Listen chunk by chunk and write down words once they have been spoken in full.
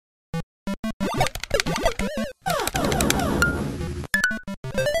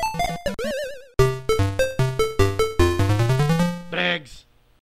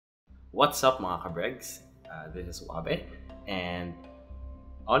What's up mga ka-Bregz? This is Wabe, and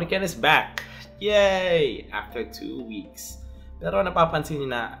Oniken is back! Yay! After 2 weeks. Pero napapansin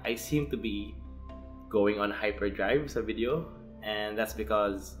niyo na I seem to be going on hyperdrive sa video, and that's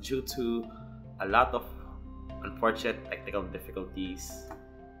because due to a lot of unfortunate technical difficulties,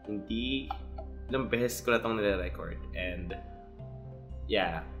 hindi ilang beses ko na itong nire-record, and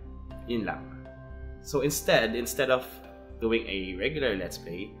yeah, yun lang. So instead of doing a regular Let's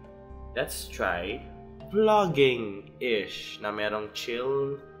Play, let's try vlogging-ish na merong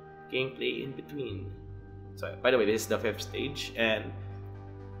chill gameplay in between. So, by the way, this is the 5th stage, and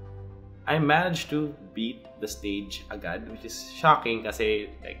I managed to beat the stage agad, which is shocking kasi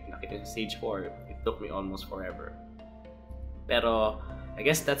like nakita yung stage 4, it took me almost forever. Pero I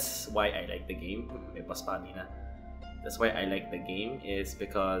guess that's why I like the game. May pas pa kanina. That's why I like the game is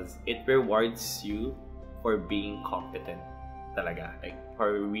because it rewards you for being competent talaga. Like,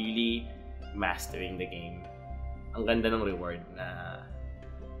 for really mastering the game. Ang ganda ng reward na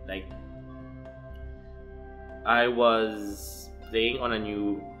like I was playing on a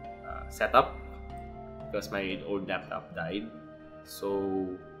new setup because my old laptop died. So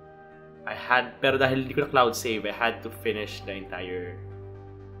pero dahil hindi ko na cloud save, I had to finish the entire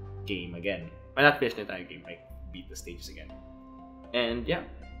game again. Well, not finish the entire game, like beat the stages again. And yeah,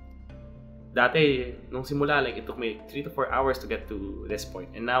 dati nung simula, like it took me 3 to 4 hours to get to this point,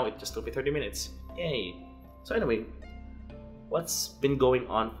 and now it just took me 30 minutes. Yay! So anyway, what's been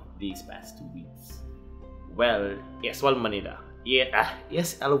going on these past 2 weeks? Well, ESL Manila. Yeah,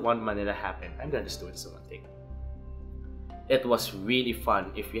 ESL1 Manila happened. I'm gonna just do it as one thing. It was really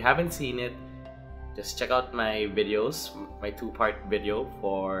fun. If you haven't seen it, just check out my videos, my 2-part video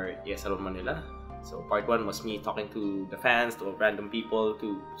for ESL1 Manila. So part 1 was me talking to the fans, to random people,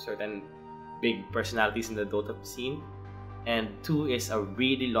 to certain big personalities in the Dota scene. And 2 is a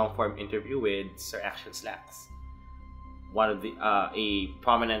really long-form interview with Sir Action Slacks, one of the a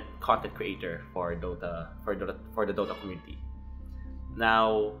prominent content creator for the Dota community.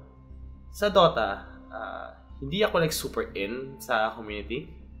 Now, sa Dota, hindi ako like super in sa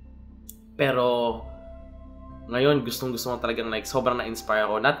community, pero ngayon gustong-gusto ko talagang like sobrang na-inspire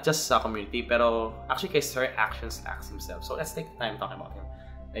ako, not just sa community pero actually kay Sir Action Slacks himself. So let's take time talking about him.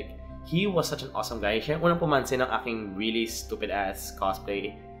 Like, he was such an awesome guy. Siya yung unang pumansin ng aking really stupid ass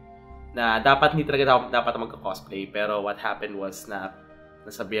cosplay na dapat hindi talaga dapat magka-cosplay, pero what happened was na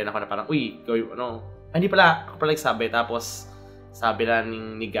nasabihan ako na parang, uy, gawin ano, hindi pala, ako pala nagsabi, tapos sabi na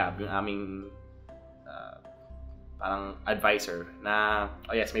ni Gab, yung aming parang advisor na,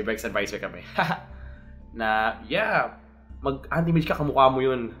 oh yes, may Bregz advisor kami na, yeah, mag-anti-mage ka, kamukha mo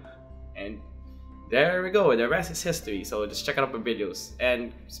yun. And there we go, the rest is history. So just check out my videos.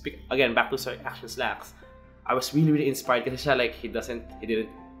 And again, back to Sir Action Slacks, I was really inspired kasi siya, like, he didn't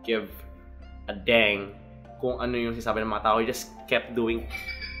give a dang kung ano yung sinasabi ng mga tao. He just kept doing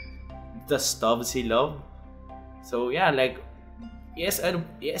the stuffs he loved. So yeah, like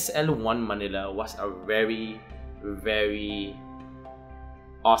ESL1 Manila was a very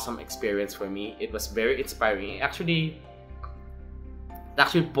awesome experience for me. It was very inspiring. It actually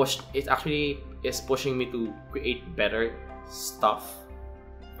is pushing me to create better stuff,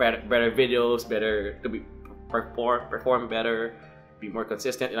 better videos, better to be perform better, be more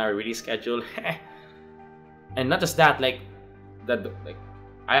consistent in our release schedule. And not just that, like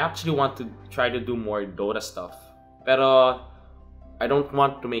I actually want to try to do more Dota stuff, pero I don't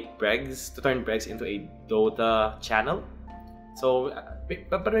want to turn Bregz into a Dota channel. So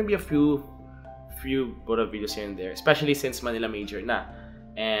but maybe a few Dota videos here and there, especially since Manila Major na.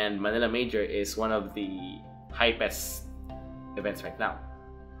 And Manila Major is one of the hypest events right now.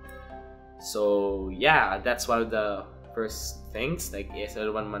 So yeah, that's one of the first things. Like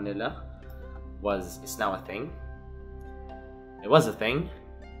ESL1 Manila is now a thing. It was a thing,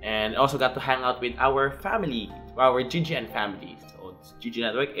 and also got to hang out with our family, our GGN family. So GG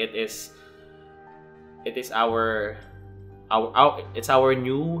Network.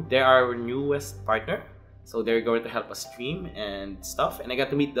 They're our newest partner. So they're going to help us stream and stuff, and I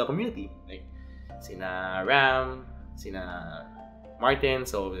got to meet the community, like sina Ram, sina Martin,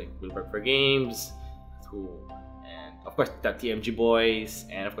 so like we'll work for games, and of course the TMG boys,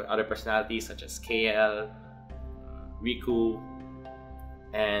 and of course other personalities such as KL, Riku,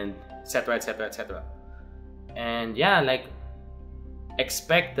 and etc. And yeah, like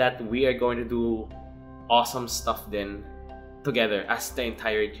expect that we are going to do awesome stuff then together as the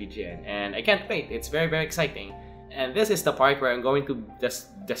entire GGN, and I can't wait. It's very exciting. And this is the part where I'm going to just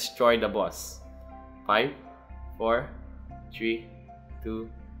destroy the boss. 5, 4, 3, 2,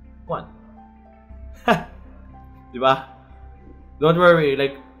 1. Diba? Don't worry,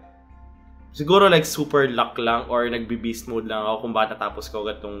 like siguro like super luck lang or nagbe-beast mode lang ako kung bakit natapos ko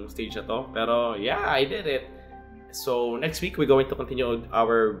agad tong stage na to. Pero yeah, I did it. So next week, we're going to continue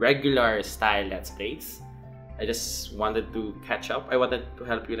our regular style Let's Plays. I just wanted to catch up. I wanted to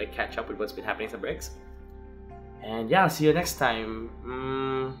help you like catch up with what's been happening sa Bregz. And yeah, see you next time.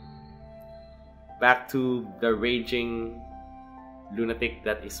 Back to the raging lunatic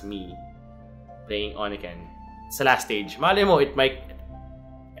that is me playing Oniken. It's the last stage. Malay mo, it might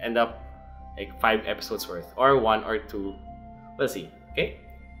end up like 5 episodes worth or 1 or 2. We'll see. Okay?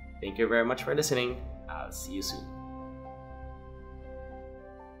 Thank you very much for listening. I'll see you soon.